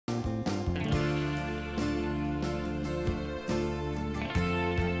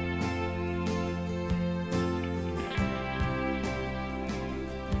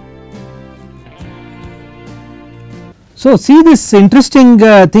So, see this interesting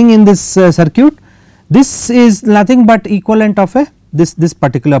thing in this circuit, this is nothing but equivalent of a this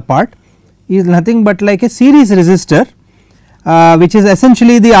particular part is nothing but like a series resistor which is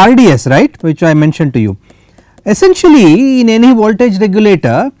essentially the RDS, right, which I mentioned to you. Essentially in any voltage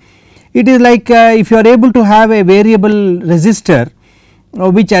regulator it is like if you are able to have a variable resistor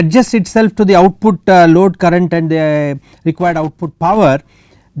which adjusts itself to the output load current and the required output power,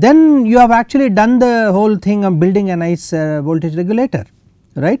 then you have actually done the whole thing of building a nice voltage regulator,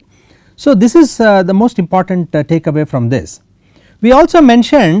 right. So, this is the most important takeaway from this. We also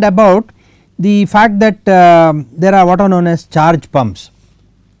mentioned about the fact that there are what are known as charge pumps.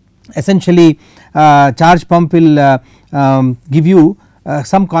 Essentially charge pump will give you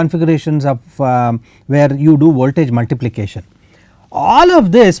some configurations of where you do voltage multiplication. All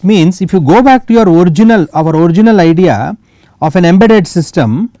of this means if you go back to your our original idea of an embedded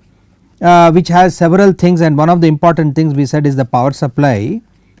system which has several things, and one of the important things we said is the power supply,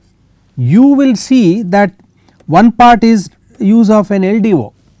 you will see that one part is use of an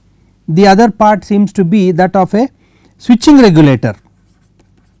LDO, the other part seems to be that of a switching regulator,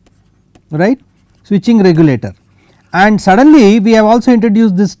 right, switching regulator. And suddenly we have also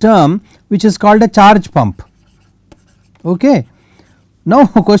introduced this term which is called a charge pump. Okay. Now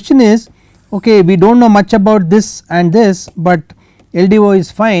question is, okay, we do not know much about this and this, but LDO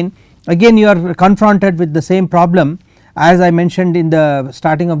is fine. Again you are confronted with the same problem as I mentioned in the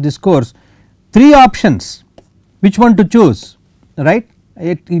starting of this course, 3 options, which one to choose, right,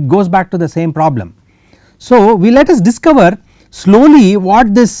 it goes back to the same problem. So, we let us discover slowly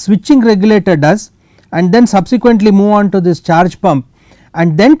what this switching regulator does, and then subsequently move on to this charge pump,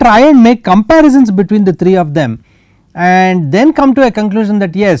 and then try and make comparisons between the 3 of them, and then come to a conclusion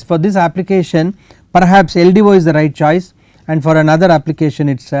that yes, for this application perhaps LDO is the right choice, and for another application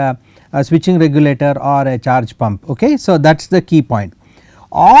it is a switching regulator or a charge pump. Okay. So, that is the key point.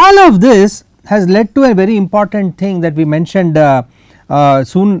 All of this has led to a very important thing that we mentioned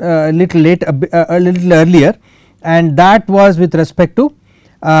soon a little earlier, and that was with respect to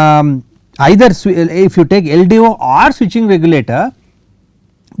either if you take LDO or switching regulator,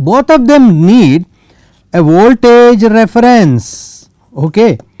 both of them need a voltage reference.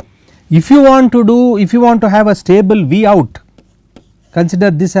 Okay. If you want to have a stable V out,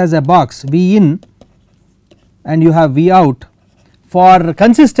 consider this as a box V in and you have V out. For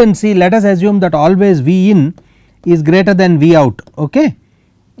consistency let us assume that always V in is greater than V out. Okay.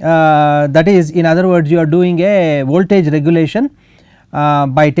 That is, in other words, you are doing a voltage regulation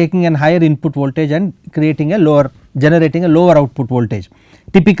by taking an higher input voltage and generating a lower output voltage,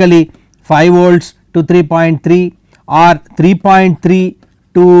 typically 5 volts to 3.3 or 3.3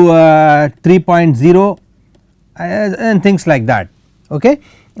 to 3.0 and things like that. Okay.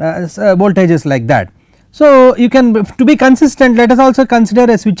 Voltages like that. So, you can, to be consistent, let us also consider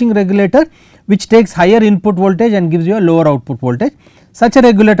a switching regulator which takes higher input voltage and gives you a lower output voltage. Such a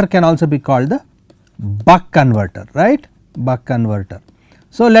regulator can also be called the buck converter, right, buck converter.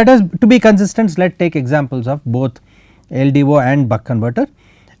 So, let us, to be consistent, let us take examples of both LDO and buck converter,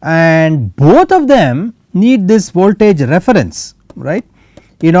 and both of them need this voltage reference, right,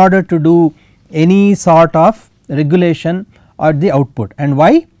 in order to do any sort of regulation or the output. And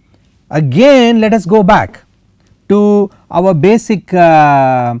why? Again let us go back to our basic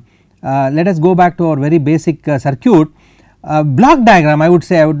let us go back to our very basic circuit block diagram. I would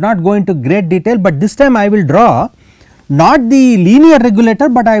say I would not go into great detail, but this time I will draw not the linear regulator,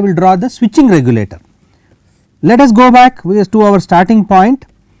 but I will draw the switching regulator. Let us go back to our starting point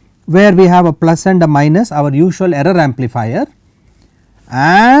where we have a plus and a minus, our usual error amplifier,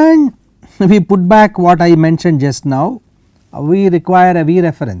 and we put back what I mentioned just now. We require a V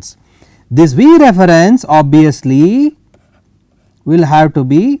reference. This V reference obviously will have to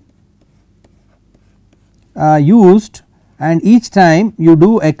be used, and each time you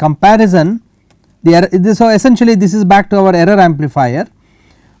do a comparison, so essentially this is back to our error amplifier,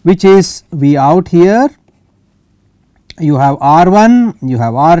 which is V out here, you have R1, you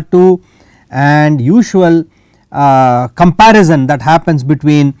have R2, and usual comparison that happens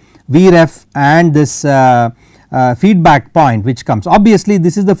between Vref and this feedback point which comes. Obviously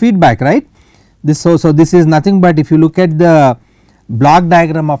this is the feedback, right, this. So this is nothing but, if you look at the block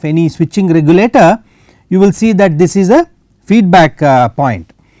diagram of any switching regulator, you will see that this is a feedback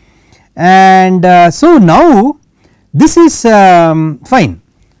point, and so now this is fine.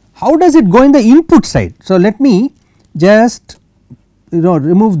 How does it go in the input side? So let me just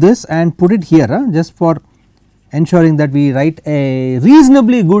remove this and put it here just for ensuring that we write a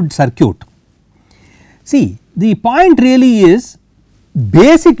reasonably good circuit. See, the point really is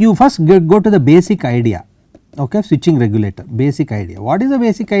basic, you first go to the basic idea, okay, switching regulator. Basic idea. What is the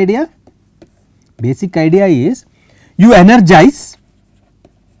basic idea? Basic idea is you energize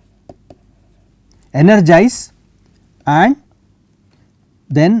and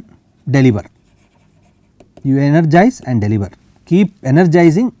then deliver. You energize and deliver, keep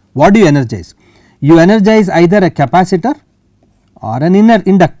energizing. What do you energize? You energize either a capacitor or an inner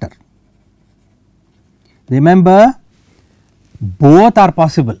inductor. Remember, both are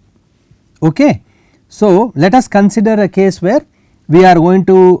possible. Okay. So, let us consider a case where we are going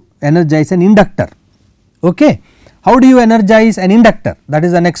to energize an inductor. Okay. How do you energize an inductor? That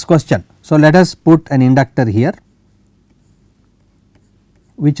is the next question. So, let us put an inductor here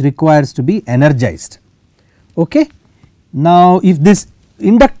which requires to be energized. Okay. Now, if this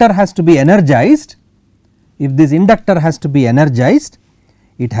inductor has to be energized, it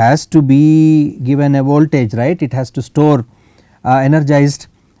has to be given a voltage, right. It has to store energized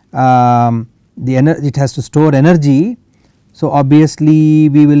it has to store energy. So, obviously,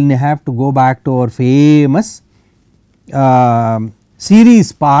 we will have to go back to our famous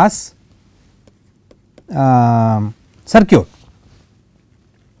series pass circuit.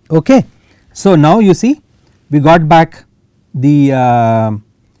 Okay. So, now you see we got back the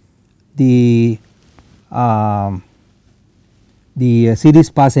series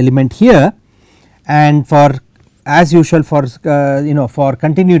pass element here, and for as usual for for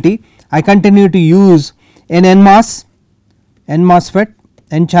continuity I continue to use an NMOS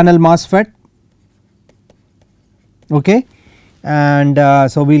N channel MOSFET, okay, and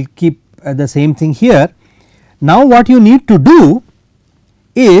so we will keep the same thing here. Now, what you need to do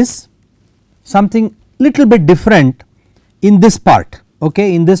is something little bit different in this part.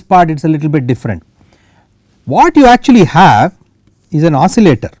 Okay. In this part it is a little bit different. What you actually have is an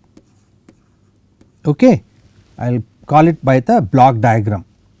oscillator. Okay. I will call it by the block diagram,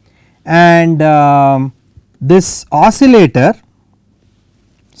 and this oscillator.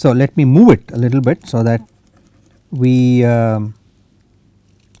 So, let me move it a little bit so that we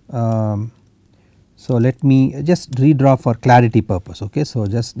so let me just redraw for clarity purpose. Okay. So,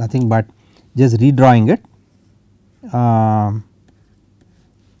 just nothing but just redrawing it.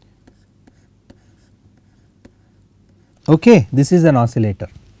 Okay, this is an oscillator.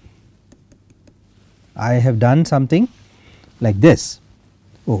 I have done something like this.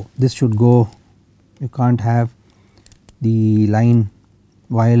 Oh, this should go, you can't have the line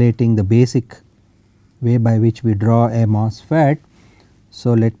violating the basic way by which we draw a MOSFET.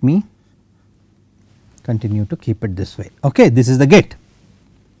 So, let me continue to keep it this way. Okay, this is the gate.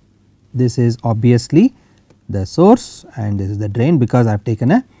 This is obviously the source and this is the drain, because I have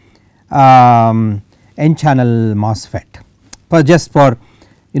taken a N channel MOSFET for just for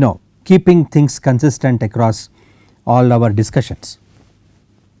keeping things consistent across all our discussions.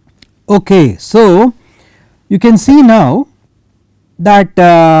 Okay, so you can see now that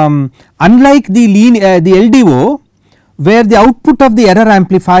unlike the LDO, where the output of the error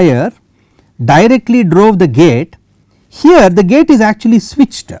amplifier directly drove the gate, here the gate is actually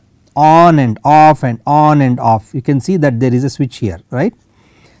switched on and off and on and off. You can see that there is a switch here, right.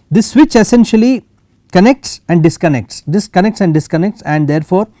 This switch essentially connects and disconnects, and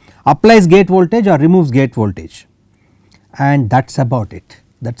therefore applies gate voltage or removes gate voltage, and that is about it.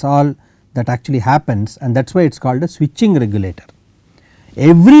 That is all that actually happens, and that is why it is called a switching regulator.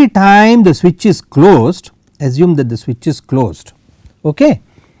 Every time the switch is closed, assume that the switch is closed, okay,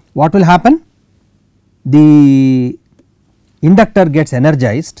 what will happen? The inductor gets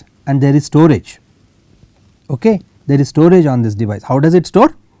energized and there is storage, okay, there is storage on this device. How does it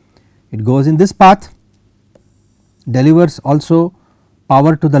store? It goes in this path, delivers also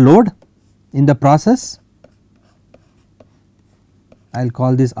power to the load in the process. I will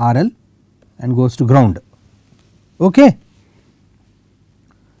call this RL, and goes to ground. Okay.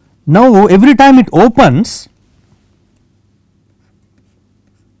 Now, every time it opens,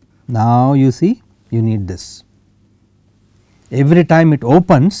 now you see you need this. Every time it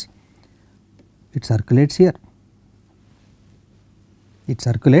opens, it circulates here, it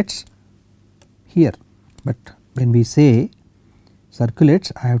circulates here, but when we say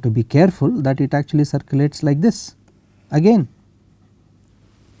circulates, I have to be careful that it actually circulates like this again.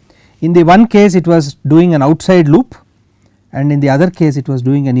 In the one case it was doing an outside loop, and in the other case it was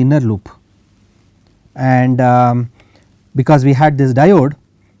doing an inner loop, and because we had this diode,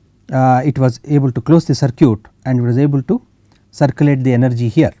 it was able to close the circuit and it was able to circulate the energy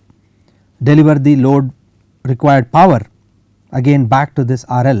here, deliver the load required power again back to this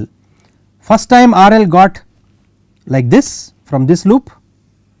RL. First time RL got like this from this loop,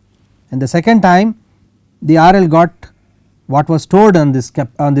 and the second time the RL got what was stored on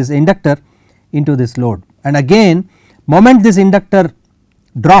this inductor into this load, and again moment this inductor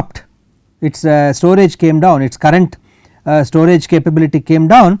dropped, its storage came down, its current storage capability came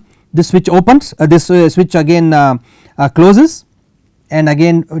down, this switch opens, this switch again closes and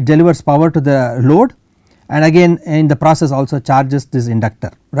again delivers power to the load, and again in the process also charges this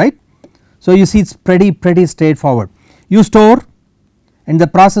inductor, right. So you see it is pretty straightforward. You store, in the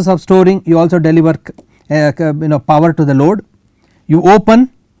process of storing you also deliver power to the load. You open,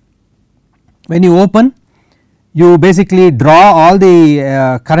 when you open you basically draw all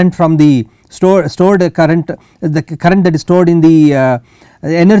the current from the stored current, the current that is stored in the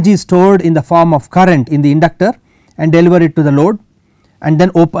energy stored in the form of current in the inductor, and deliver it to the load, and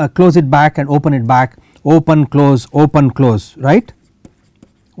then close it back and open it back, open close right,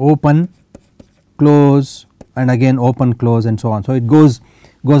 open close and again open close and so on. So it goes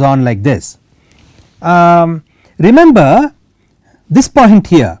on like this. Remember this point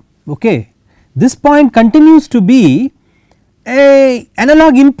here, okay, this point continues to be a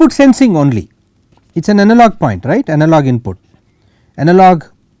analog input sensing only, it is an analog point, right, analog input, analog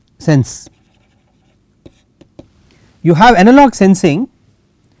sense. You have analog sensing,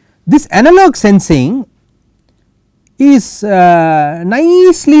 this analog sensing is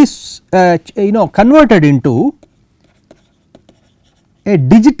nicely converted into a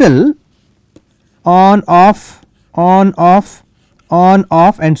digital on off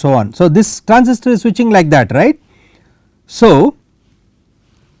and so on. So this transistor is switching like that, right. So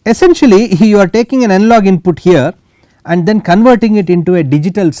essentially you are taking an analog input here and then converting it into a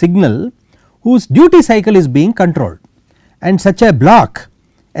digital signal whose duty cycle is being controlled, and such a block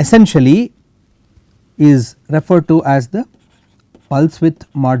essentially is referred to as the pulse width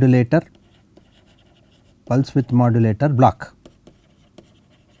modulator block.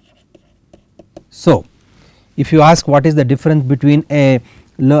 So if you ask what is the difference between a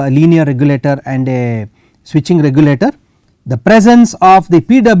linear regulator and a switching regulator, the presence of the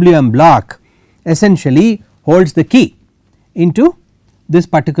PWM block essentially holds the key into this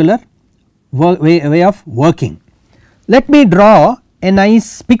particular way of working. Let me draw a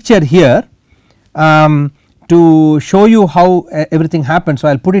nice picture here to show you how everything happens. So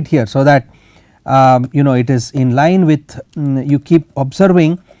I will put it here so that it is in line with you keep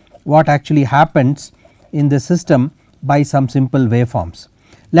observing what actually happens in the system by some simple waveforms.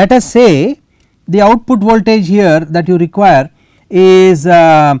 Let us say the output voltage here that you require is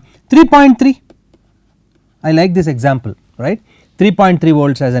 3.3, I like this example, right, 3.3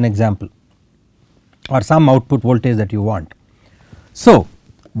 volts as an example, or some output voltage that you want. So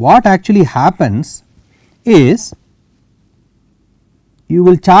what actually happens is you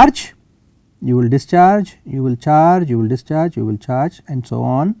will charge, you will discharge, you will charge, you will discharge, you will charge and so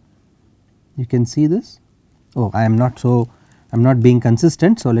on. You can see this. Oh, I am not being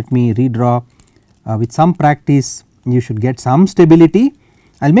consistent, so let me redraw. With some practice you should get some stability.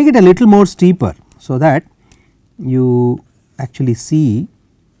 I will make it a little more steeper so that you actually see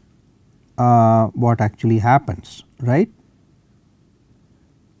what actually happens, right,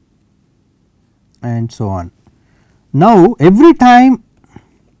 and so on. Now every time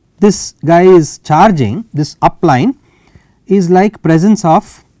this guy is charging, this upline is like presence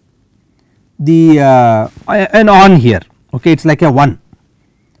of the an on here, okay, it is like a 1,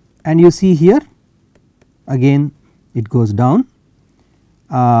 and you see here again it goes down,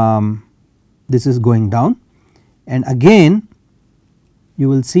 this is going down, and again you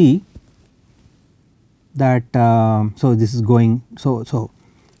will see that so this is going so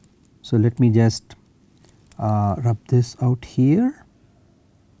let me just rub this out here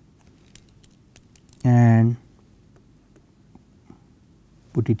and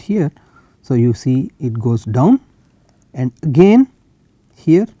put it here. So you see it goes down, and again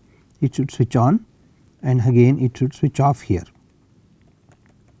here it should switch on, and again it should switch off here.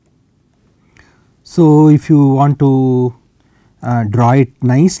 So if you want to draw it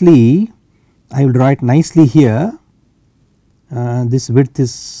nicely, I will draw it nicely here. This width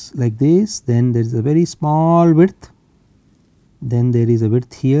is like this, then there is a very small width, then there is a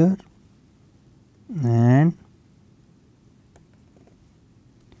width here, and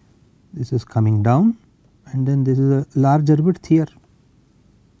this is coming down, and then this is a larger width here,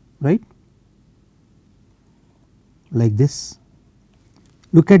 right, like this.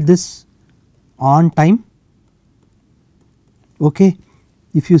 Look at this on time, okay.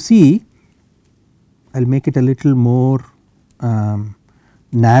 If you see, I will make it a little more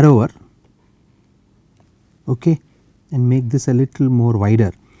narrower, okay, and make this a little more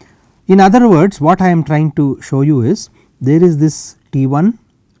wider. In other words, what I am trying to show you is there is this T1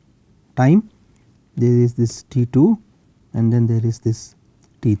 time, there is this T2, and then there is this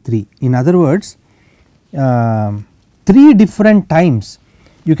T3. In other words, 3 different times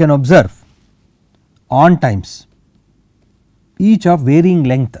you can observe on times, each of varying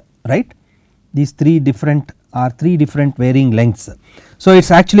length, right. These 3 different are 3 different varying lengths. So, it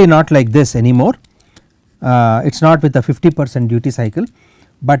is actually not like this anymore, it is not with a 50% duty cycle,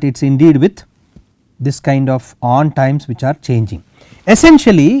 but it is indeed with this kind of on times which are changing.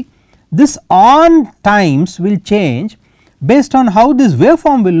 Essentially this on times will change based on how this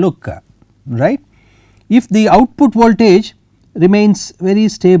waveform will look, right. If the output voltage remains very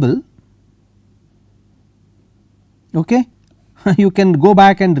stable, okay, you can go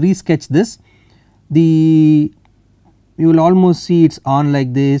back and re-sketch this, you will almost see it is on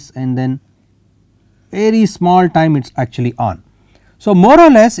like this and then very small time it is actually on. So, more or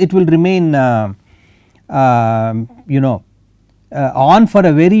less it will remain on for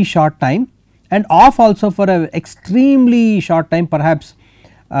a very short time and off also for a extremely short time, perhaps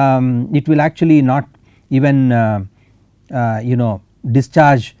it will actually not even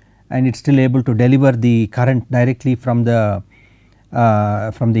discharge and it is still able to deliver the current directly from the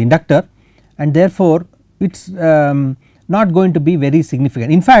inductor, and therefore it is not going to be very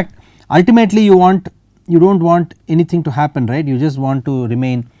significant. In fact, ultimately you do not want anything to happen, right, you just want to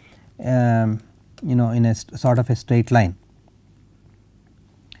remain in a sort of a straight line.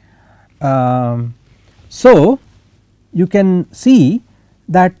 So, you can see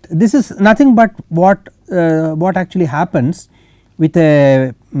that this is nothing but what actually happens with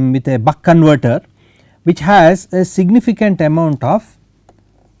a buck converter which has a significant amount of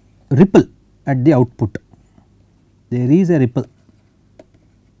ripple at the output. There is a ripple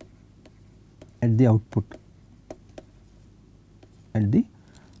at the output,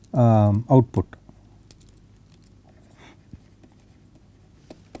 output.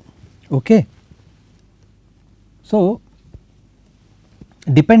 Okay. So,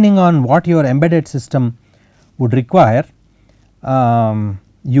 depending on what your embedded system would require,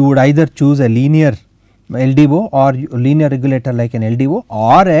 you would either choose a linear LDO or linear regulator like an LDO,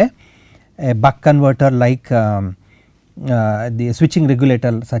 or a buck converter like the switching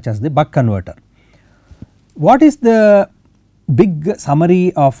regulator such as the buck converter. What is the big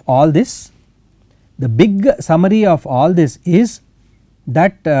summary of all this? The big summary of all this is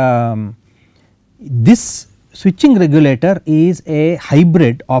that this switching regulator is a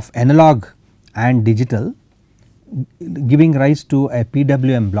hybrid of analog and digital, giving rise to a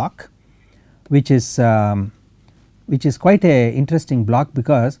PWM block, which is quite a interesting block,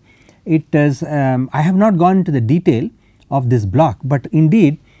 because it is I have not gone into the detail of this block, but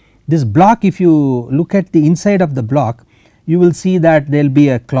indeed this block, if you look at the inside of the block, you will see that there will be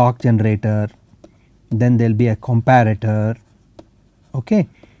a clock generator, then there will be a comparator, okay.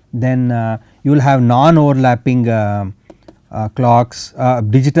 Then you will have non overlapping clocks,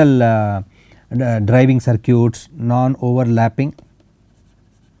 digital driving circuits, non overlapping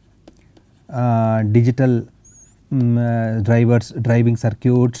digital driving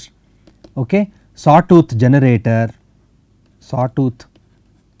circuits, okay. Sawtooth generator,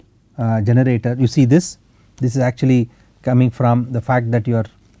 you see this is actually coming from the fact that you are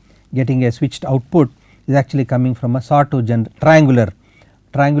getting a switched output, is actually coming from a sawtooth triangular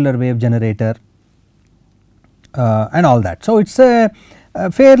wave generator and all that. So, it is a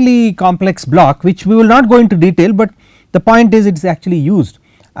fairly complex block which we will not go into detail, but the point is it is actually used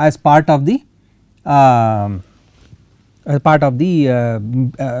as part of the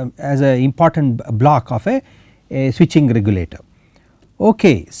as a important block of a switching regulator.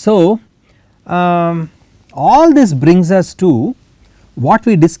 Okay. So, all this brings us to what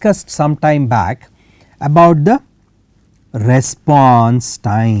we discussed some time back about the response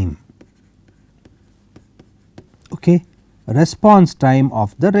time, okay, response time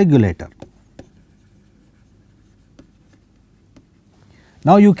of the regulator.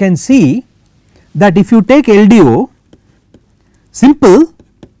 Now, you can see that if you take LDO, simple,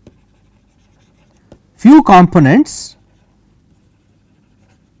 few components,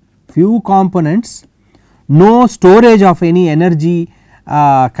 no storage of any energy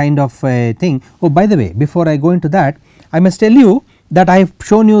kind of a thing. Oh, by the way, before I go into that, I must tell you that I have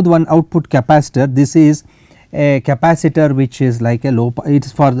shown you the one output capacitor. This is a capacitor which is like a low, it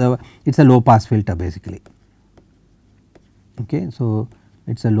is for the, it is a low pass filter basically, okay. So,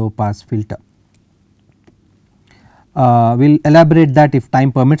 it is a low pass filter. We will elaborate that if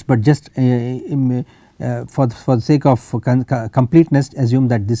time permits, but just for the sake of completeness, assume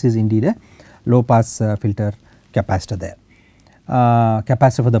that this is indeed a low pass filter capacitor there,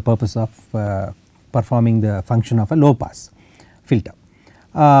 capacitor for the purpose of performing the function of a low pass filter.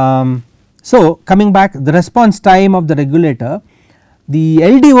 So, coming back, the response time of the regulator The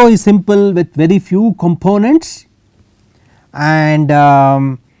LDO is simple with very few components and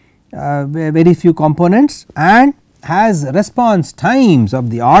very few components and has response times of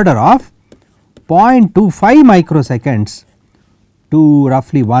the order of 0.25 microseconds to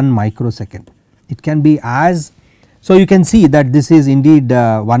roughly 1 microsecond. It can be as, so you can see that this is indeed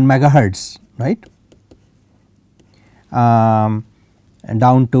 1 megahertz, right, and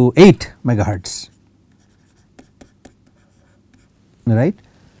down to 8 megahertz, right.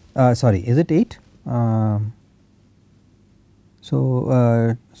 Sorry, is it 8?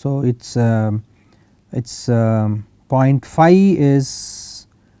 So it's 0.5 is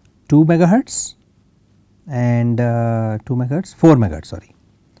 2 megahertz and 2 megahertz 4 megahertz, sorry,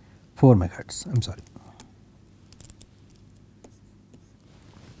 4 megahertz, I am sorry.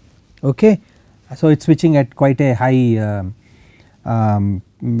 Okay. So it is switching at quite a high and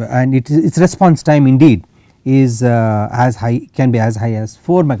its response time indeed is as high, can be as high as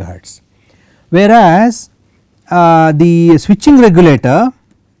 4 megahertz, whereas the switching regulator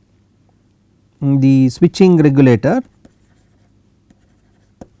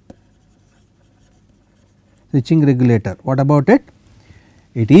what about it?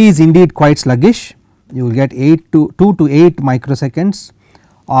 It is indeed quite sluggish. You will get 2 to 8 microseconds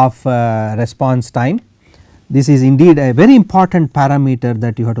of response time. This is indeed a very important parameter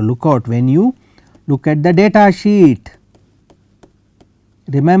that you have to look out when you look at the data sheet.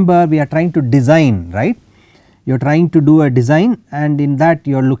 Remember, we are trying to design, right, you are trying to do a design, and in that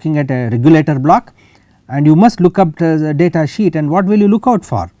you are looking at a regulator block and you must look up the data sheet, and what will you look out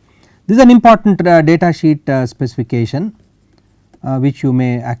for? This is an important data sheet specification which you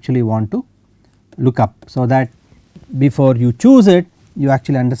may actually want to look up, so that before you choose it you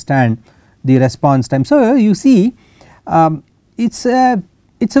actually understand the response time. So you see it is a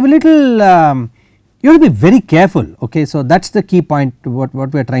little you have to be very careful, okay. So that is the key point what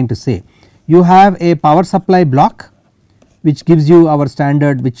we are trying to say. You have a power supply block which gives you our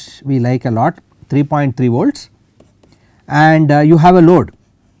standard, which we like a lot, 3.3 volts, and you have a load,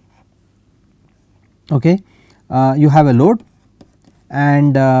 okay. You have a load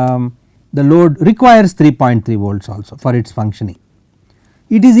and the load requires 3.3 volts also for its functioning.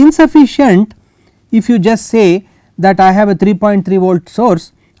 It is insufficient if you just say that I have a 3.3 volt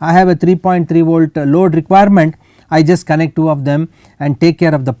source, I have a 3.3 volt load requirement, I just connect two of them and take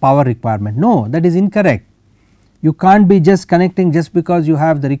care of the power requirement. No, that is incorrect. You can't be just connecting just because you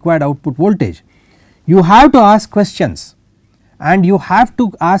have the required output voltage. You have to ask questions, and you have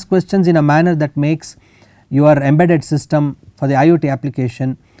to ask questions in a manner that makes your embedded system for the IoT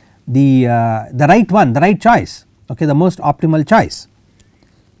application the right one, the right choice, okay, the most optimal choice.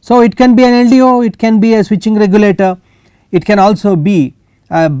 So it can be an LDO, it can be a switching regulator, it can also be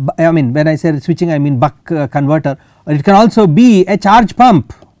I mean when I say switching I mean buck converter, or it can also be a charge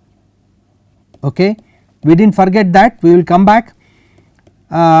pump, okay. We did not forget that, we will come back.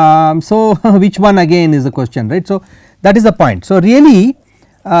 So which one again is the question, right. So that is the point. So really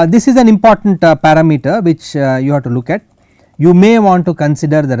this is an important parameter which you have to look at. You may want to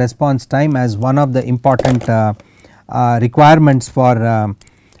consider the response time as one of the important requirements for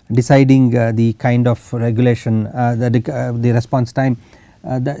deciding the kind of regulation the response time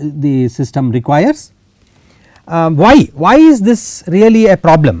the system requires. Why is this really a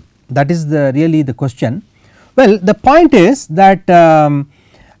problem? That is really the question. Well, the point is that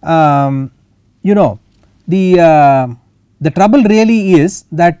you know the trouble really is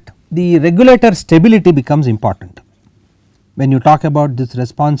that the regulator stability becomes important. When you talk about this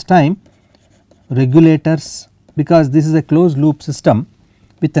response time, regulators, because this is a closed loop system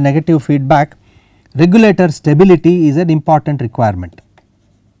with a negative feedback, regulator stability is an important requirement,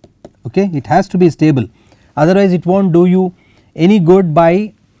 okay. It has to be stable, otherwise it will not do you any good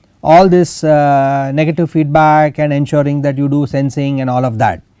by all this negative feedback and ensuring that you do sensing and all of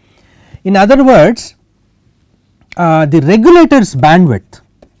that. In other words, the regulator's bandwidth,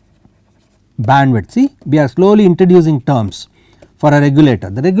 see we are slowly introducing terms for a regulator.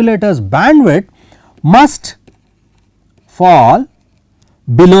 The regulator's bandwidth must fall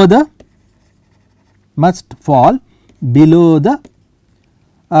below the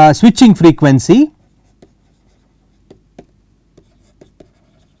switching frequency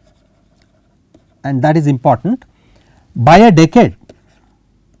and that is important by a decade.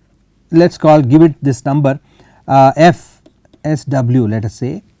 Let us give it this number FSW, let us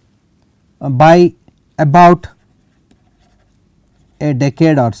say, by about a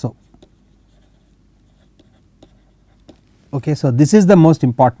decade or so, okay. So this is the most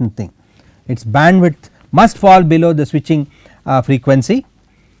important thing, its bandwidth must fall below the switching frequency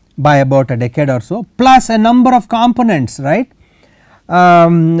by about a decade or so, plus a number of components, right.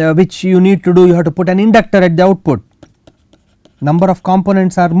 which you need to do, you have to put an inductor at the output, number of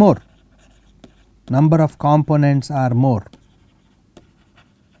components are more,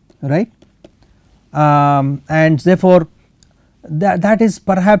 right, and therefore that is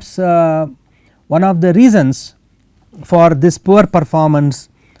perhaps one of the reasons for this poor performance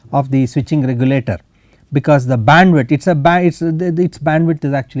of the switching regulator, because the bandwidth, its bandwidth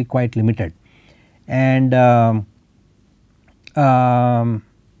is actually quite limited. And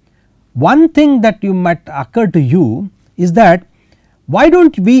one thing that you might occur to you is that why do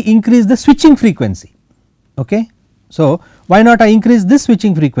not we increase the switching frequency, okay. So why not I increase this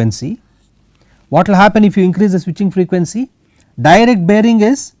switching frequency? What will happen if you increase the switching frequency? Direct bearing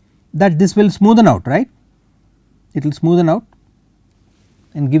is that this will smoothen out, right, it will smoothen out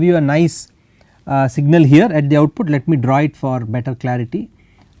and give you a nice signal here at the output. Let me draw it for better clarity.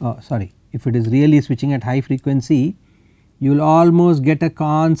 Sorry, if it is really switching at high frequency, you will almost get a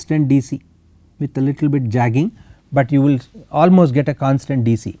constant DC with a little bit jagging, but you will almost get a constant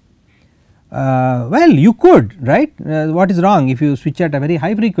DC. Well, you could, right, what is wrong if you switch at a very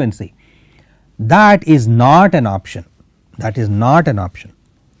high frequency? That is not an option, that is not an option,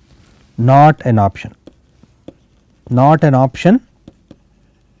 not an option, not an option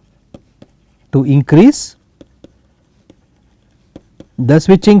to increase the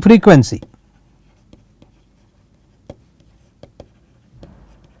switching frequency.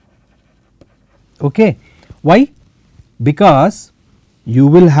 Okay. Why? Because you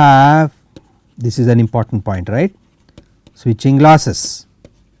will have, this is an important point, right, switching losses.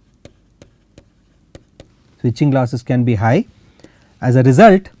 Switching losses can be high, as a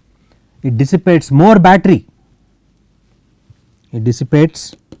result it dissipates more battery, it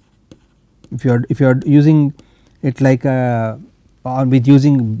dissipates, if you are using it like with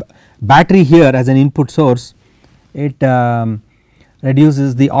using battery here as an input source, it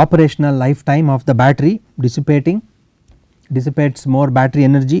reduces the operational lifetime of the battery, dissipates more battery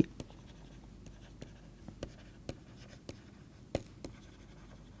energy.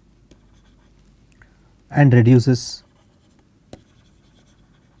 And reduces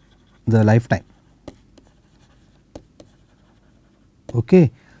the lifetime.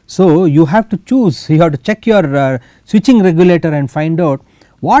 Okay. So you have to choose, you have to check your switching regulator and find out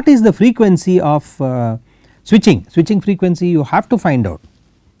what is the frequency of switching frequency, you have to find out.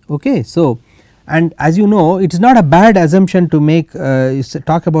 Okay. So and as you know, it is not a bad assumption to make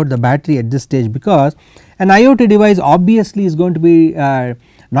talk about the battery at this stage, because an IoT device obviously is going to be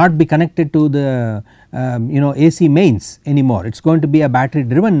not be connected to the AC mains anymore, it is going to be a battery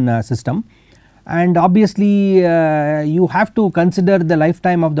driven system, and obviously you have to consider the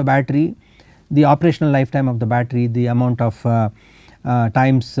lifetime of the battery, the operational lifetime of the battery, the amount of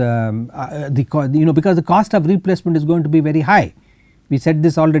times because the cost of replacement is going to be very high, we said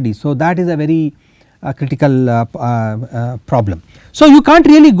this already. So that is a very critical problem. So you can't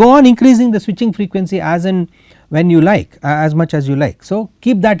really go on increasing the switching frequency as and when you like, as much as you like. So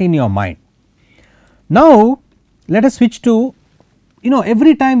keep that in your mind. Now let us switch to,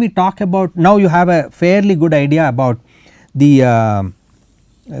 every time we talk about, now you have a fairly good idea about the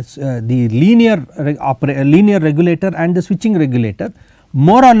linear regulator and the switching regulator,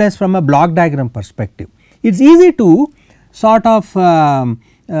 more or less from a block diagram perspective. It is easy to sort of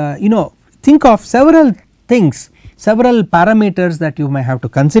think of several things, several parameters that you may have to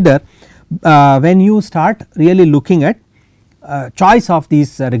consider when you start really looking at choice of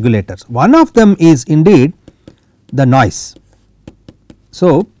these regulators. One of them is indeed the noise.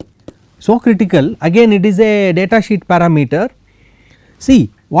 So critical, again it is a data sheet parameter.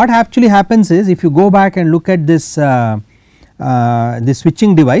 See what actually happens is, if you go back and look at this this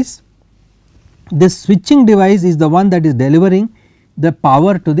switching device, this switching device is the one that is delivering the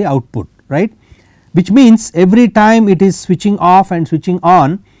power to the output, right, which means every time it is switching off and switching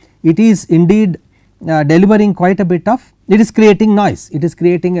on, it is indeed delivering quite a bit of, it is creating noise, it is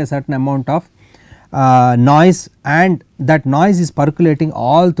creating a certain amount of noise, and that noise is percolating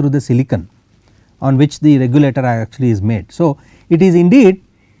all through the silicon on which the regulator actually is made. So it is indeed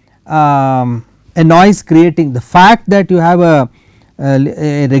a noise creating, the fact that you have a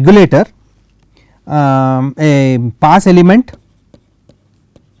regulator, a pass element,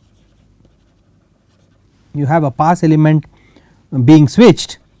 you have a pass element being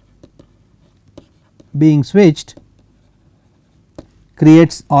switched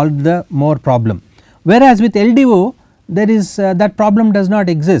creates all the more problem, whereas with LDO there is that problem does not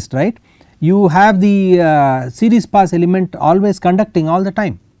exist, right. You have the series pass element always conducting all the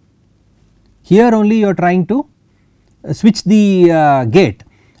time. Here only you are trying to switch the gate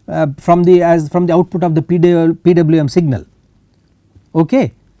from the output of the PWM signal.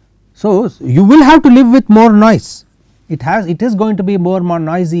 Okay. So, you will have to live with more noise, it is going to be more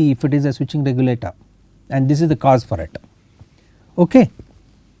noisy if it is a switching regulator, and this is the cause for it. Okay.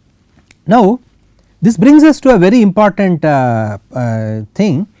 Now, this brings us to a very important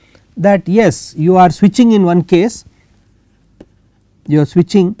thing, that yes, you are switching in one case, you are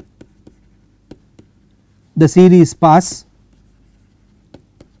switching the series pass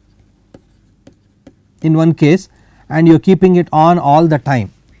in one case, and you are keeping it on all the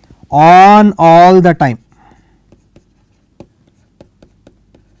time, on all the time.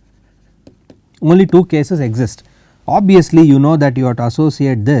 Only two cases exist. Obviously, you know that you have to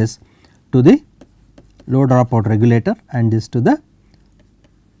associate this to the low dropout regulator and this to the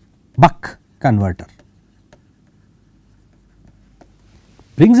buck converter.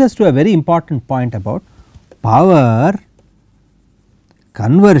 Brings us to a very important point about power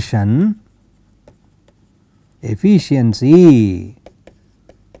conversion efficiency.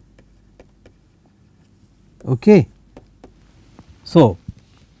 Okay. So,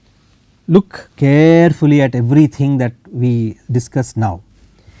 look carefully at everything that we discussed now.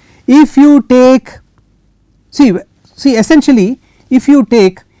 If you take, see essentially if you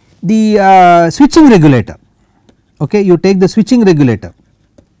take the switching regulator, okay, you take the switching regulator,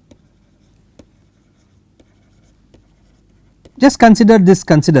 just consider this,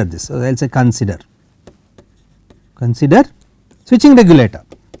 so I will say consider switching regulator.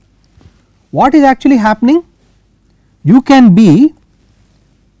 What is actually happening? You can be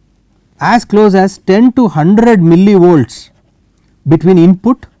as close as 10 to 100 millivolts between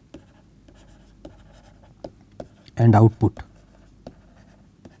input and output,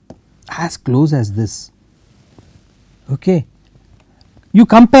 as close as this. Okay. You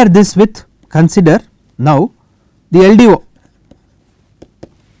compare this with, consider now the LDO,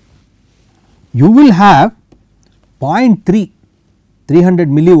 you will have 0.3 300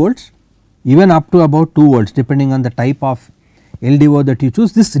 millivolts even up to about 2 volts depending on the type of LDO that you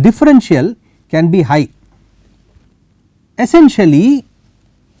choose. This differential can be high. Essentially,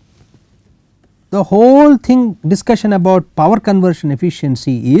 the whole thing discussion about power conversion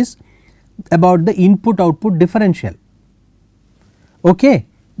efficiency is about the input output differential. Okay.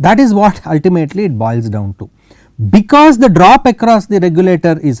 That is what ultimately it boils down to. Because the drop across the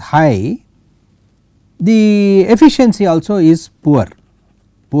regulator is high, the efficiency also is poor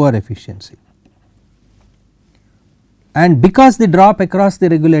efficiency, and because the drop across the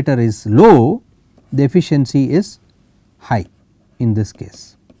regulator is low, the efficiency is high in this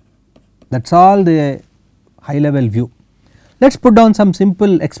case. That is all the high level view. Let us put down some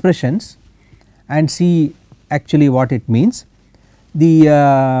simple expressions and see actually what it means.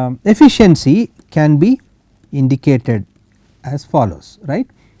 The efficiency can be indicated as follows, right.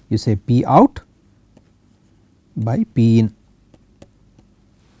 You say P out by P in,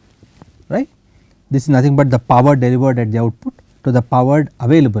 right. This is nothing but the power delivered at the output to the power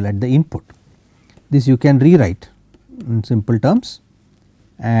available at the input. This you can rewrite in simple terms,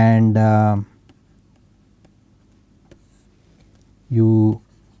 and you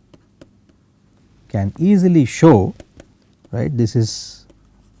can easily show, right. This is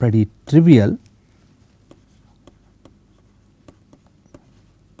pretty trivial.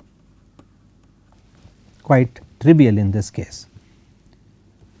 Quite trivial in this case.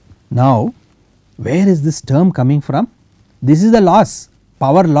 Now, where is this term coming from? This is the loss,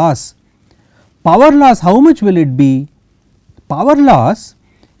 power loss. Power loss, how much will it be? Power loss,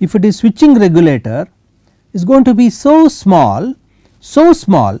 if it is switching regulator, is going to be so small,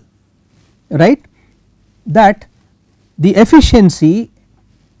 right, that the efficiency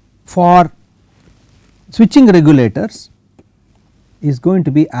for switching regulators is going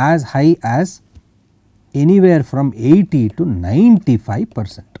to be as high as anywhere from 80 to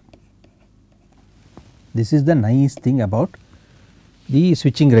 95%. This is the nice thing about the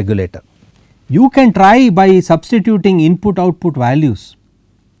switching regulator. You can try by substituting input output values,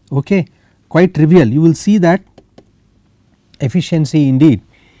 okay, quite trivial. You will see that efficiency indeed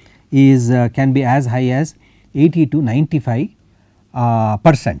is can be as high as 80 to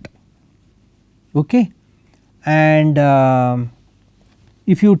 95%, okay. And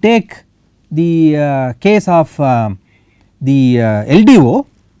if you take the case of the LDO,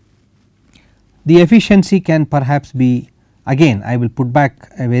 the efficiency can perhaps be, again I will put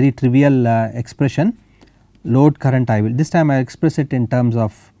back a very trivial expression, load current. I will this time I express it in terms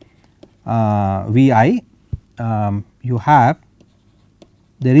of VI. You have,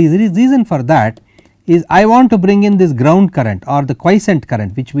 the reason for that is I want to bring in this ground current or the quiescent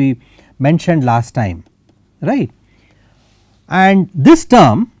current which we mentioned last time, right. And this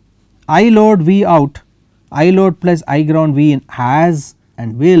term I load V out I load plus I ground V in has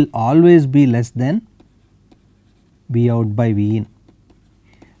and will always be less than V out by V in.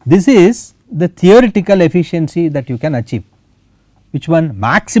 This is the theoretical efficiency that you can achieve. Which one?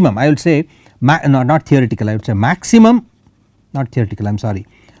 Maximum, I will say no, not theoretical, I would say maximum, not theoretical, I am sorry,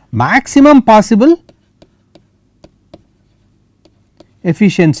 maximum possible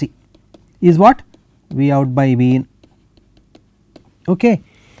efficiency is what? V out by V in. Okay.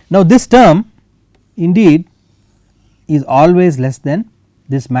 Now this term indeed is always less than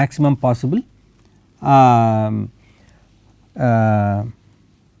this maximum possible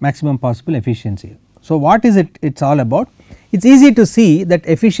efficiency. So what is it? It is all about. It is easy to see that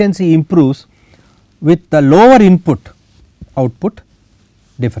efficiency improves with the lower input output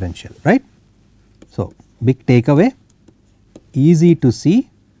differential, right. So big takeaway, easy to see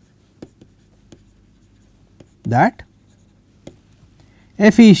that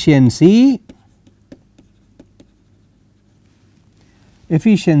efficiency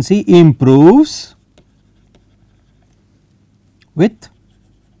improves with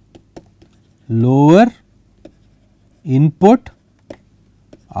lower input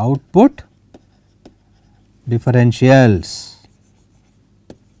output differentials.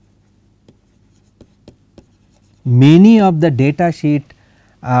 Many of the data sheet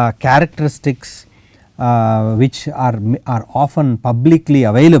characteristics which are often publicly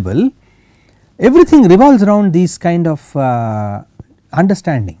available, everything revolves around these kind of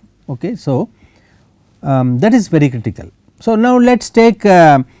understanding. Okay. So that is very critical. So now let us take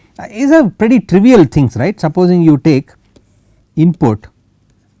is a pretty trivial things, right. Supposing you take input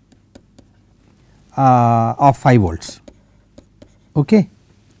of 5 volts, okay,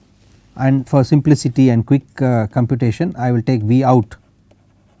 and for simplicity and quick computation I will take V out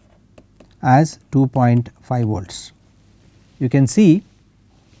as 2.5 volts. You can see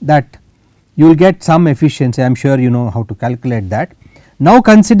that you will get some efficiency, I am sure you know how to calculate that. Now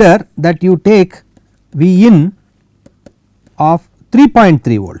consider that you take V in of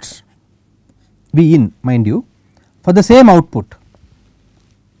 3.3 volts, V in mind you, for the same output,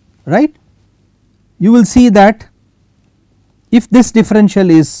 right. You will see that if this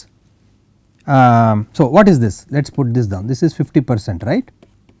differential is so what is this? Let us put this down, this is 50%, right,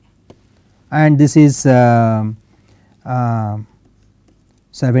 and this is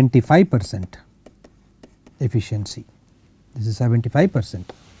 75% efficiency, this is 75%.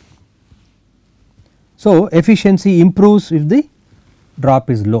 So efficiency improves if the drop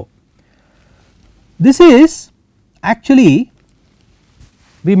is low. This is actually,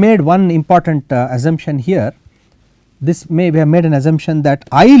 we made one important assumption here. This we have made an assumption that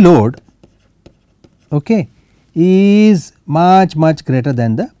I load, okay, is much greater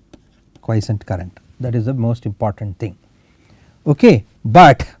than the quiescent current, that is the most important thing. Okay.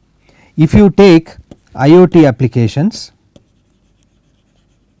 But if you take IoT applications,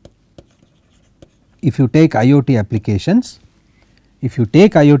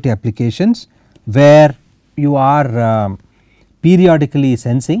 where you are periodically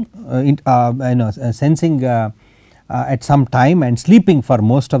sensing sensing at some time and sleeping for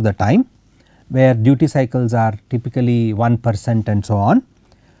most of the time, where duty cycles are typically 1% and so on.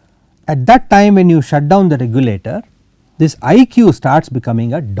 At that time when you shut down the regulator, this IQ starts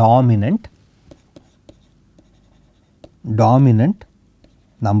becoming a dominant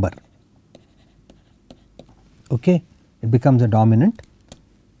number, okay, it becomes a dominant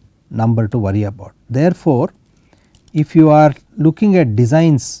number to worry about. Therefore, if you are looking at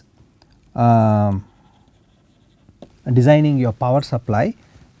designs designing your power supply,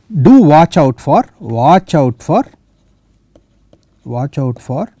 do watch out for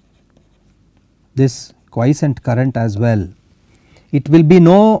this quiescent current as well. It will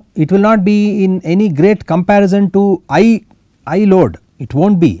not be in any great comparison to I load, it will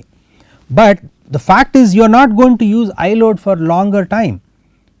not be, but the fact is you are not going to use I load for longer time,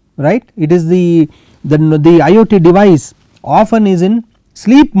 right. It is the IoT device often is in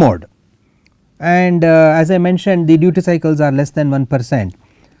sleep mode, and as I mentioned the duty cycles are less than 1%.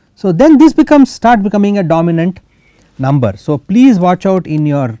 So then this start becoming a dominant number. So please watch out in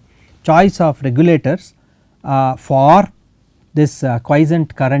your choice of regulators for this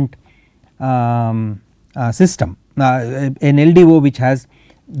quiescent current system, an LDO which has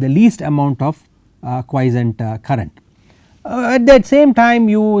the least amount of quiescent current. At that same time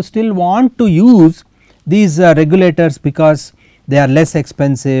you still want to use these regulators because they are less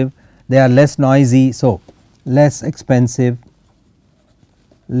expensive, they are less noisy. So less expensive,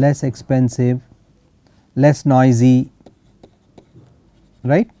 less noisy,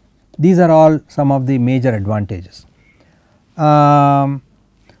 right. These are all some of the major advantages.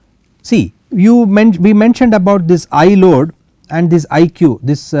 See, we mentioned about this I load and this IQ,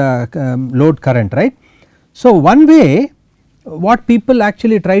 this load current, right. So one way what people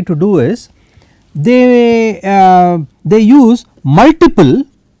actually try to do is they use multiple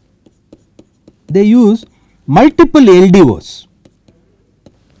LDOs,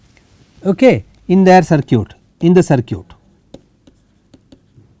 okay, in their circuit, in the circuit.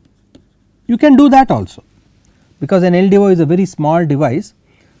 You can do that also, because an LDO is a very small device.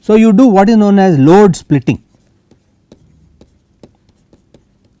 So you do what is known as load splitting.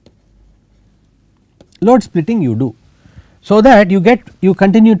 Load splitting you do, so that you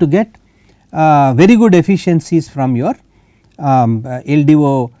continue to get very good efficiencies from your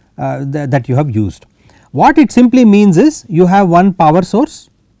LDO that you have used. What it simply means is you have one power source,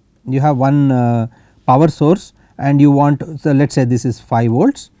 and you want, so let us say this is 5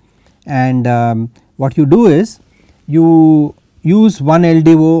 volts, and what you do is you use one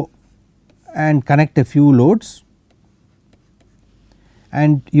LDO and connect a few loads,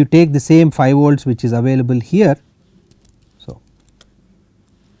 and you take the same 5 volts which is available here, so,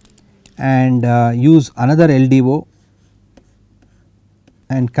 and use another LDO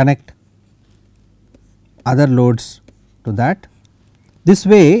and connect other loads to that. This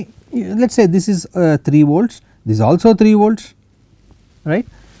way, let us say this is 3 volts, this is also 3 volts, right.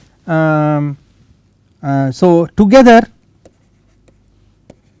 So together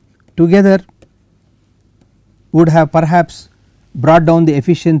would have perhaps brought down the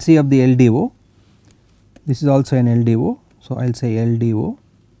efficiency of the LDO. This is also an LDO, so I will say LDO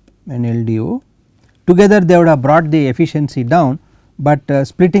and LDO, together they would have brought the efficiency down, but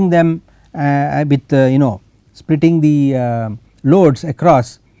splitting them with splitting the loads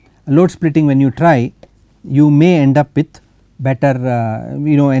across, load splitting when you try, you may end up with better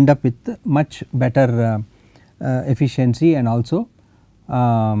end up with much better efficiency, and also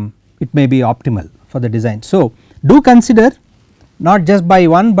it may be optimal for the design. So do consider not just by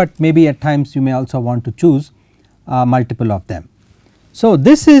one, but maybe at times you may also want to choose multiple of them. So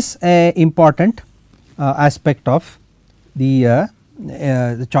this is a important aspect of the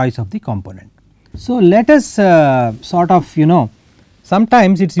choice of the component. So let us sort of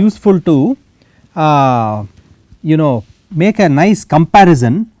sometimes it is useful to make a nice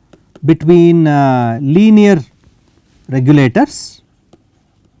comparison between linear regulators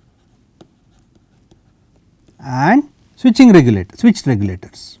and switched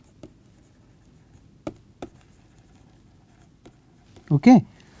regulators. Okay.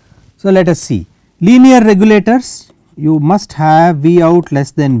 So let us see, linear regulators, you must have V out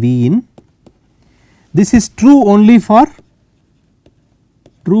less than V in. This is true only for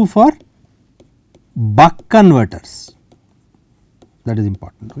buck converters, that is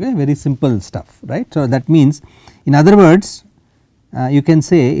important, okay, very simple stuff, right. So that means, in other words, you can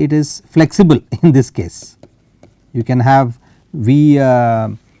say it is flexible in this case. You can have V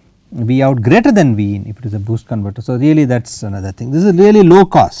out greater than V in if it is a boost converter. So really that is another thing. This is really low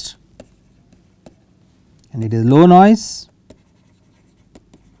cost and it is low noise.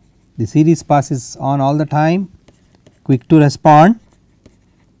 The series pass is on all the time, quick to respond.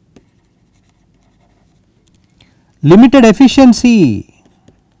 Limited efficiency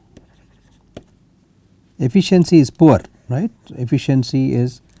is poor, right. Efficiency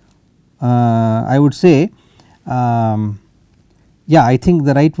is I would say yeah, I think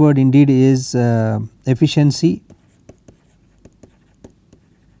the right word indeed is efficiency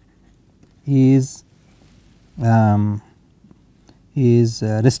is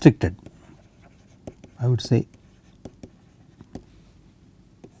restricted, I would say.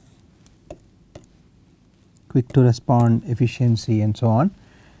 Quick to respond, efficiency and so on.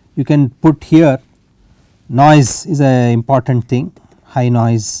 You can put here noise is a important thing, high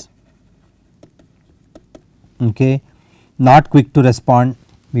noise, okay. Not quick to respond,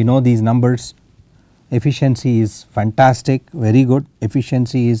 we know these numbers. Efficiency is fantastic, very good.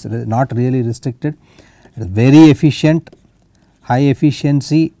 Efficiency is not really restricted, it is very efficient, high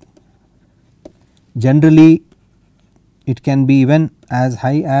efficiency. Generally it can be even as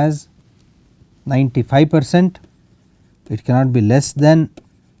high as 95%, it cannot be less than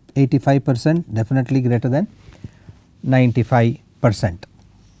 85%, definitely greater than 95%.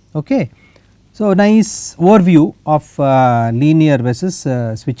 Okay. So nice overview of linear versus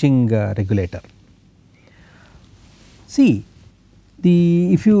switching regulator. See,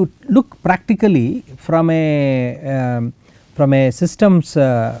 if you look practically from a systems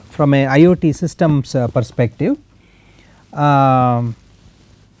from a IoT systems perspective,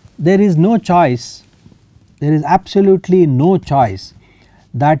 there is no choice, there is absolutely no choice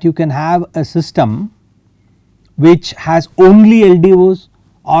that you can have a system which has only LDOs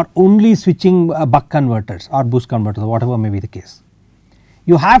or only switching buck converters or boost converters, whatever may be the case.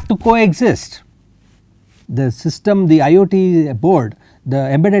 You have to coexist. The system, the IoT board, the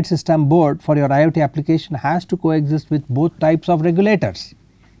embedded system board for your IoT application has to coexist with both types of regulators.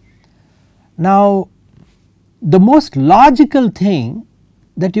 Now, the most logical thing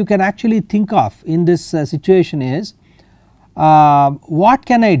that you can actually think of in this situation is what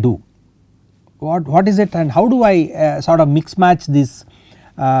can I do, what is it, and how do I sort of mix match these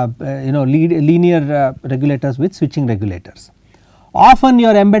linear regulators with switching regulators. Often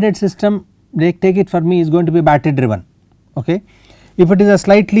your embedded system, take it for me, is going to be battery driven. Okay. If it is a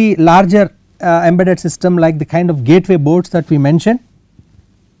slightly larger embedded system like the kind of gateway boards that we mentioned,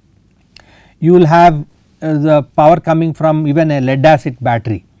 you will have the power coming from even a lead acid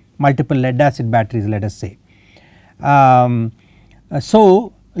battery, multiple lead acid batteries, let us say.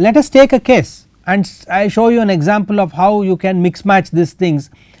 So, let us take a case and I show you an example of how you can mix match these things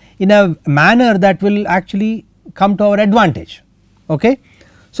in a manner that will actually come to our advantage. Okay.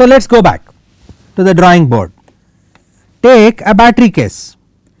 So, let us go back to the drawing board, take a battery case,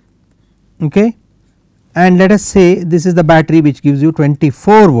 okay, and let us say this is the battery which gives you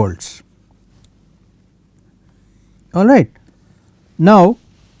 24 volts. Alright. Now,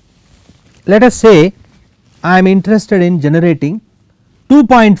 let us say I am interested in generating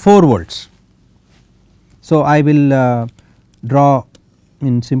 2.4 volts. So, I will draw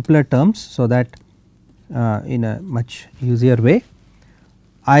in simpler terms, so that in a much easier way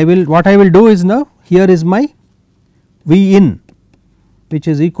what I will do is, now here is my V in, which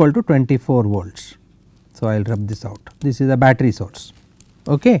is equal to 24 volts. So, I will rub this out, this is a battery source.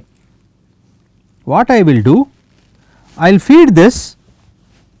 Okay. What I will do, I will feed this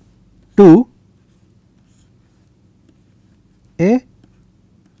to a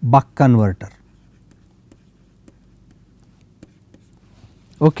buck converter.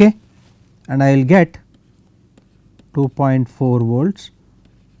 Okay. And I will get 2.4 volts,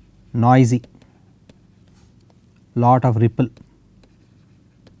 noisy, lot of ripple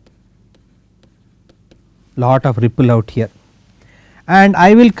out here, and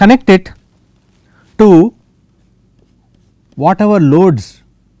I will connect it to whatever loads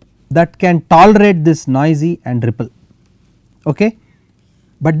that can tolerate this noisy and ripple. Okay.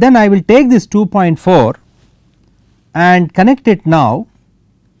 But then I will take this 2.4 and connect it now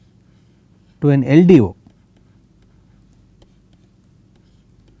to an LDO,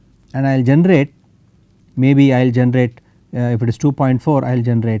 and I will generate, maybe I will generate if it is 2.4 I will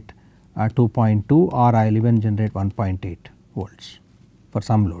generate 2.2, or I will even generate 1.8 volts for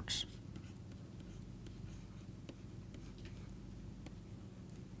some loads.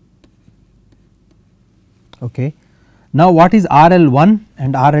 Okay. Now, what is RL1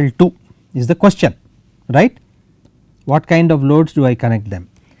 and RL2 is the question, right? What kind of loads do I connect them?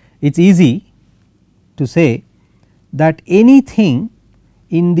 It is easy to say that anything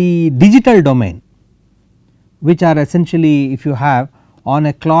in the digital domain, which are essentially, if you have on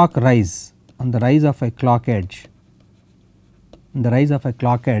a clock rise, on the rise of a clock edge,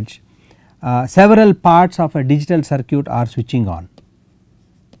 several parts of a digital circuit are switching on,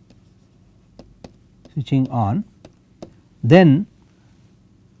 then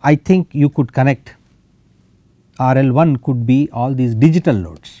I think you could connect RL1 could be all these digital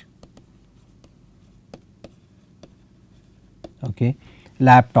loads, okay,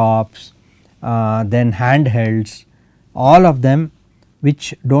 laptops, then handhelds, all of them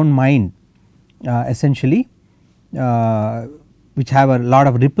which do not mind essentially which have a lot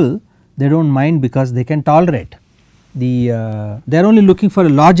of ripple, they do not mind because they can tolerate the they are only looking for a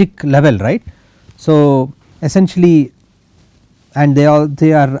logic level, right. So, essentially, and they are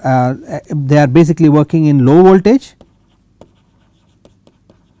basically working in low voltage,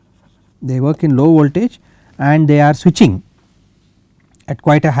 they work in low voltage and they are switching at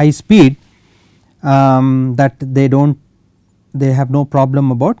quite a high speed, that they have no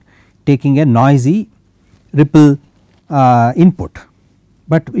problem about taking a noisy ripple input.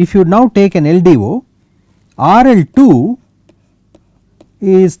 But if you now take an LDO, RL2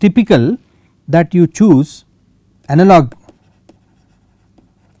 is typical that you choose analog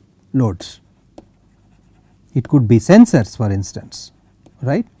loads. It could be sensors, for instance,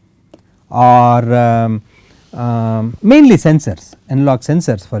 right, or mainly sensors, analog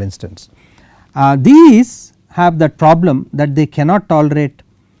sensors, for instance. These have that problem that they cannot tolerate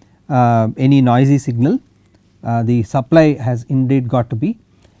any noisy signal. The supply has indeed got to be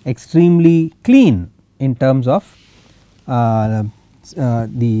extremely clean in terms of the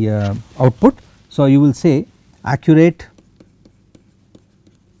output. So, you will say accurate,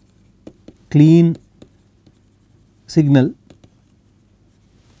 clean signal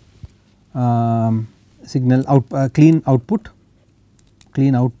signal out clean output,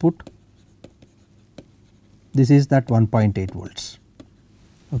 this is that 1.8 volts,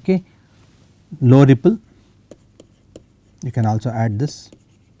 okay. Low ripple, you can also add this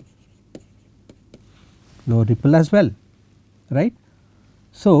low ripple as well, right.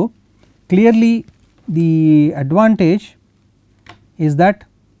 So, clearly the advantage is that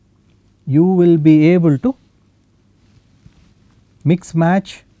you will be able to mix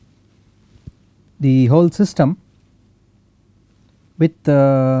match the whole system with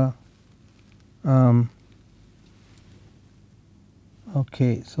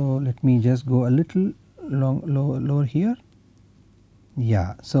okay. So, let me just go a little lower here,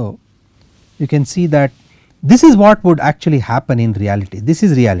 yeah. So, you can see that this is what would actually happen in reality, this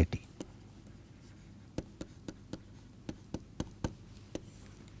is reality.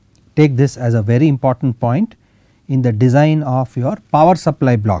 Take this as a very important point in the design of your power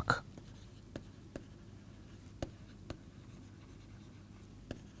supply block.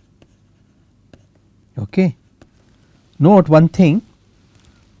 Okay. Note one thing,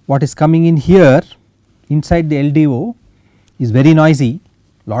 what is coming in here inside the LDO is very noisy,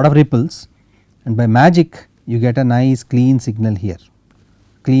 lot of ripples, and by magic you get a nice clean signal here,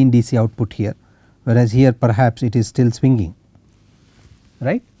 clean DC output here, whereas here perhaps it is still swinging,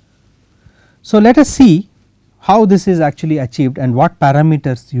 right. So, let us see how this is actually achieved and what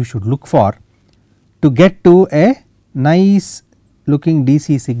parameters you should look for to get to a nice looking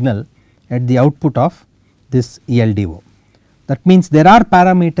DC signal at the output of this ELDO. That means there are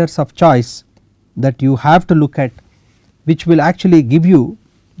parameters of choice that you have to look at, which will actually give you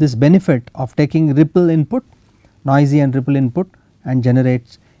this benefit of taking ripple input, noisy and ripple input, and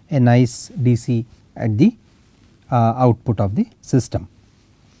generates a nice DC at the output of the system.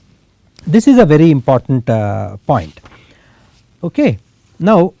 This is a very important point, okay.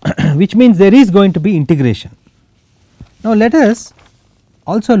 Now, which means there is going to be integration. Now, let us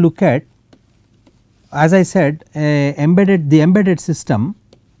also look at, as I said, the embedded system,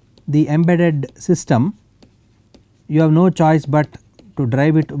 you have no choice but to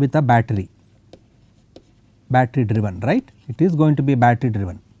drive it with a battery driven, right. It is going to be battery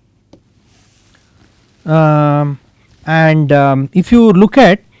driven. If you look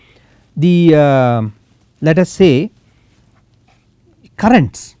at the let us say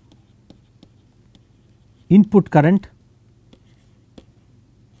currents, input current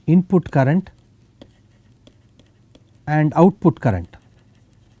and output current,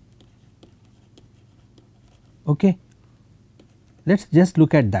 okay. Let us just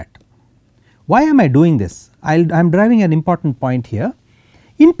look at that. Why am I doing this? I am driving an important point here.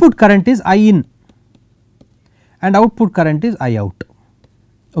 Input current is I in and output current is I out,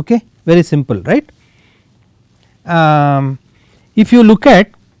 okay, very simple, right. If you look at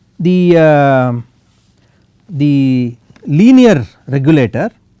the linear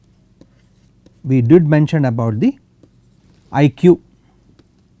regulator, we did mention about the IQ,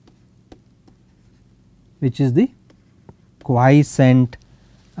 which is the quiescent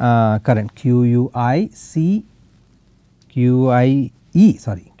current, QUIE CENT.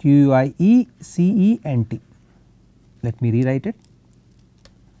 Let me rewrite it,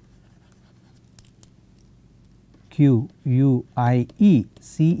 QUIE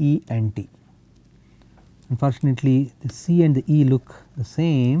CENT. Unfortunately, the C and the E look the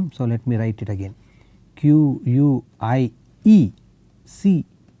same, so let me write it again, QUIE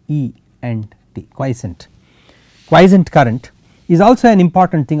CENT, quiescent. Quiescent current is also an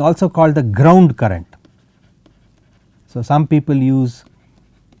important thing, also called the ground current. So, some people use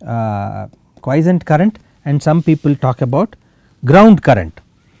quiescent current and some people talk about ground current.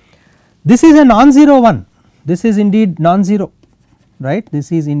 This is a non-zero one, this is indeed non-zero, right,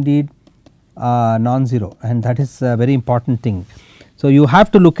 this is indeed non-zero, and that is a very important thing. So, you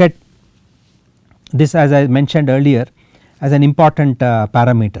have to look at this, as I mentioned earlier, as an important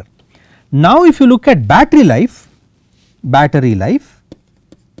parameter. Now, if you look at battery life,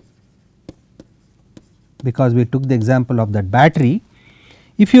 because we took the example of that battery,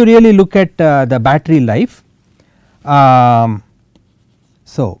 if you really look at the battery life,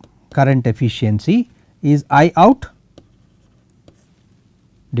 so current efficiency is I out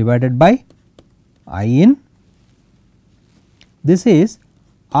divided by I in, this is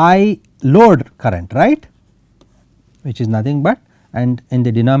I load current, right, which is nothing but, and in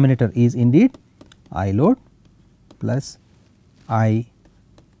the denominator is indeed I load plus I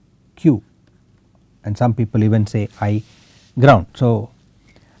Q, and some people even say I ground. So,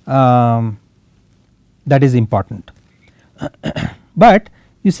 that is important. But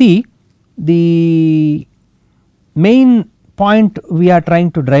you see, the main point we are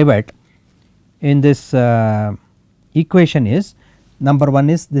trying to drive at in this equation is, number one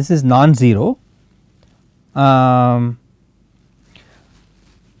is this is non-zero.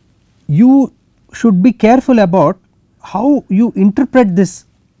 You should be careful about how you interpret this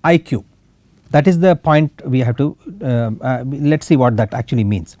IQ. That is the point we have to let us see what that actually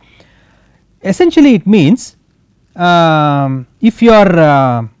means. Essentially it means if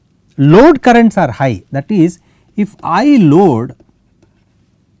your load currents are high, that is if I load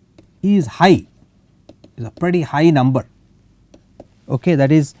is high, is a pretty high number, okay,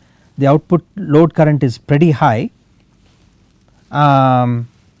 that is the output load current is pretty high,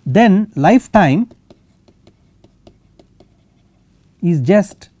 then lifetime is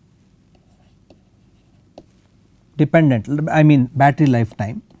just dependent, I mean battery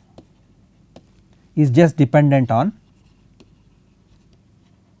lifetime is just dependent on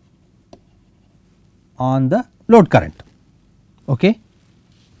the load current, okay.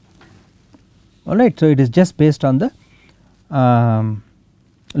 Alright. So, it is just based on the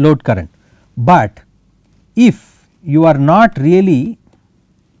load current, but if you are not really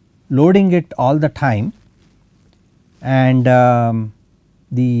loading it all the time and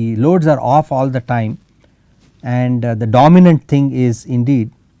the loads are off all the time, and the dominant thing is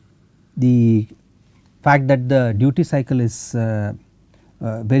indeed the fact that the duty cycle is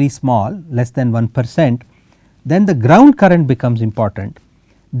very small, less than 1%, then the ground current becomes important,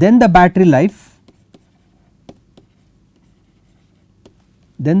 then the battery life,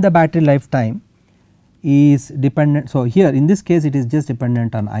 then the battery lifetime is dependent. So, here in this case it is just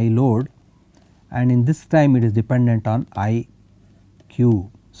dependent on I load, and in this time it is dependent on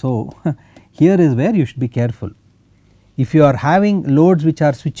IQ. So, here is where you should be careful. If you are having loads which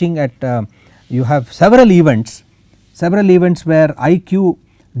are switching at you have several events where IQ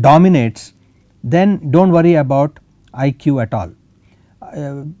dominates, then do not worry about IQ at all.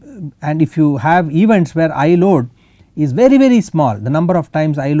 And if you have events where I load is very small, the number of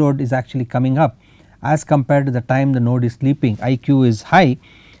times I load is actually coming up as compared to the time the node is sleeping, IQ is high,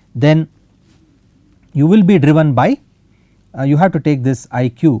 then you will be driven by you have to take this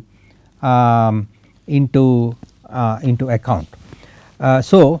IQ into account.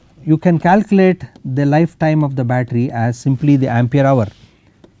 So, you can calculate the lifetime of the battery as simply the ampere hour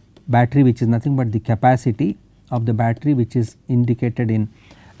battery, which is nothing but the capacity of the battery, which is indicated in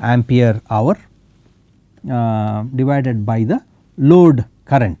ampere hour, divided by the load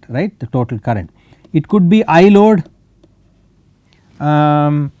current, right, the total current. It could be I load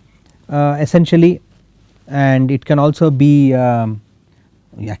essentially, and it can also be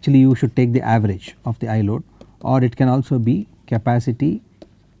actually you should take the average of the I load, or it can also be capacity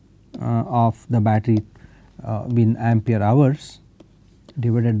of the battery in ampere hours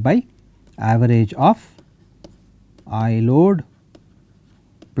divided by average of I load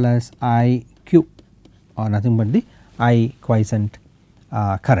plus IQ, or nothing but the I quiescent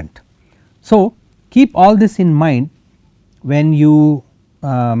current. So, keep all this in mind when you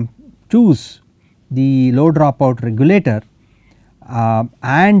choose the low dropout regulator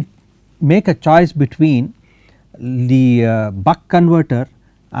and make a choice between the buck converter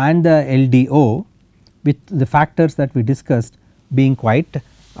and the LDO, with the factors that we discussed being quite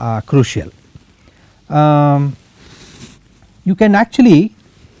crucial. You can actually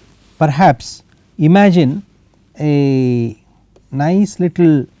perhaps imagine a nice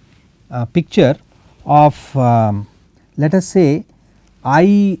little picture of let us say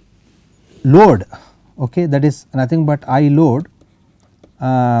I load, okay, that is nothing but I load,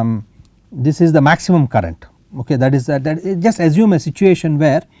 this is the maximum current, okay, that is just assume a situation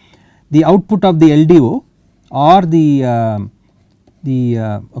where the output of the LDO or the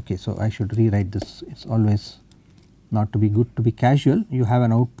okay, so I should rewrite this, it is always not to be good to be casual. You have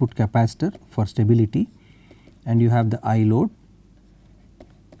an output capacitor for stability and you have the I load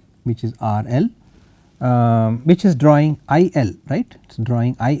which is RL, which is drawing IL, right, it is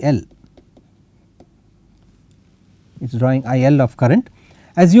drawing IL, it is drawing IL of current.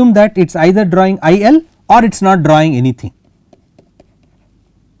 Assume that it is either drawing IL or it is not drawing anything,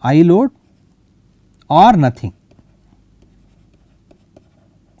 I load or nothing,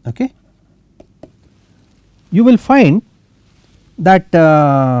 okay. You will find that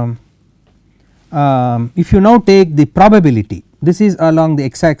if you now take the probability, this is along the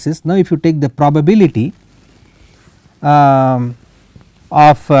x axis. Now, if you take the probability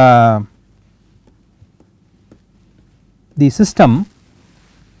of the system,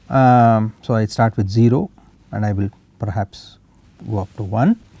 so I start with 0 and I will perhaps go up to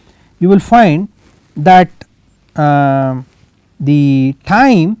 1, you will find that the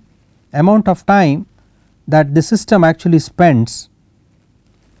amount of time that the system actually spends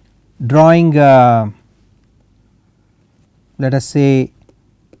drawing let us say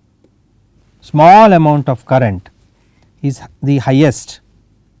small amount of current is the highest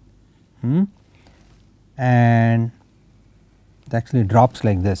and it actually drops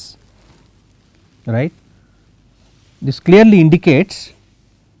like this, right. This clearly indicates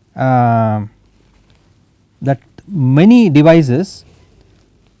that many devices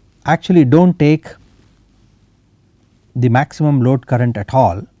actually do not take the maximum load current at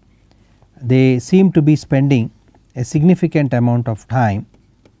all. They seem to be spending a significant amount of time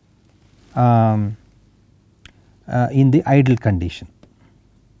in the idle condition.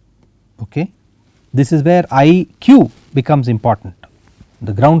 Okay. This is where IQ becomes important,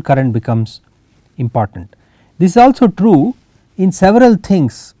 the ground current becomes important. This is also true in several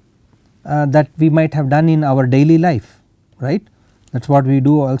things that we might have done in our daily life, right. That is what we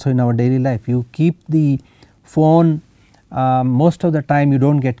do also in our daily life. You keep the phone, most of the time you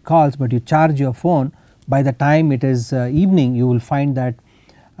do not get calls, but you charge your phone. By the time it is evening, you will find that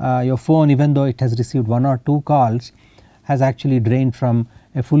your phone, even though it has received 1 or 2 calls, has actually drained from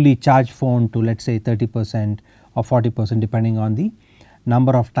a fully charged phone to let us say 30% or 40% depending on the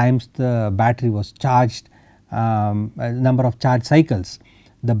number of times the battery was charged, number of charge cycles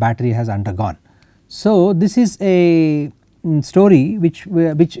the battery has undergone. So, this is a story which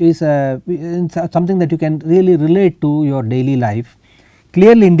is something that you can really relate to your daily life,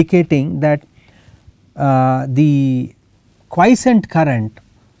 clearly indicating that the quiescent current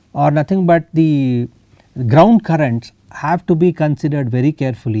or nothing but the ground currents have to be considered very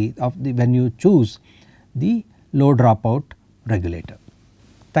carefully when you choose the low dropout regulator.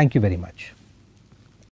 Thank you very much.